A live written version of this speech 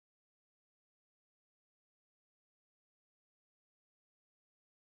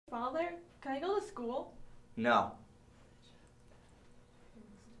Father, can I go to school? No.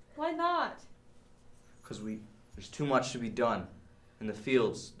 Why not? Because there's too much to be done. In the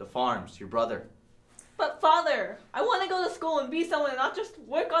fields, the farms, your brother. But Father, I want to go to school and be someone and not just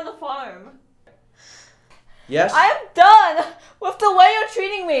work on the farm. Yes? I am done with the way you're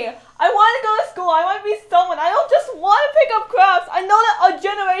treating me. I want to go to school. I want to be someone. I don't just want to pick up crafts. I know that our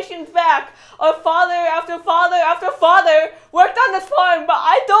generations back, our father after father after father worked on this farm, but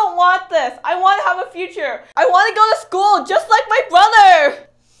I don't want this. I want to have a future. I want to go to school just like my brother.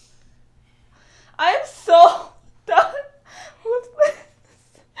 I am so done with this.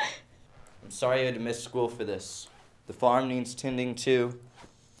 I'm sorry you had to miss school for this. The farm needs tending too.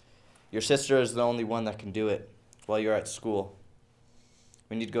 Your sister is the only one that can do it while you're at school.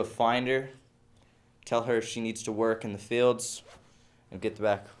 We need to go find her, tell her she needs to work in the fields, and get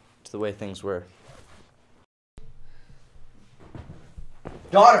back to the way things were.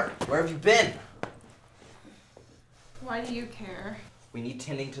 Daughter, where have you been? Why do you care? We need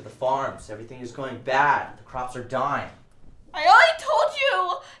tending to the farms. Everything is going bad. The crops are dying. I already told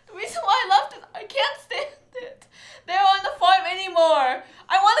you! The reason why I left is I can't stand it. They're on the farm anymore.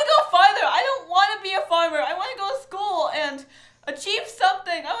 I want to go farther. I don't want to be a farmer. I want to go to school and achieve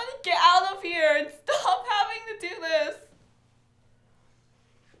something. I want to get out of here and stop having to do this.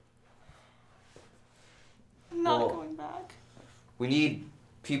 I'm not going back. We need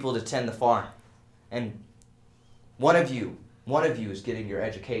people to tend the farm. And one of you is getting your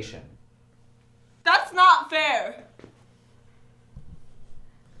education. That's not fair.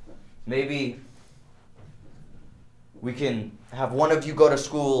 Maybe we can have one of you go to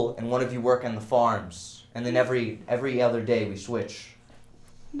school and one of you work on the farms. And then every other day we switch.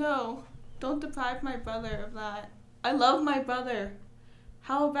 No, don't deprive my brother of that. I love my brother.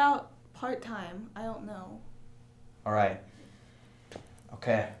 How about part-time? I don't know. All right.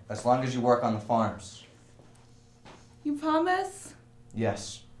 Okay, as long as you work on the farms. You promise?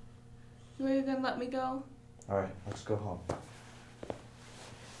 Yes. Are you gonna let me go? All right, let's go home.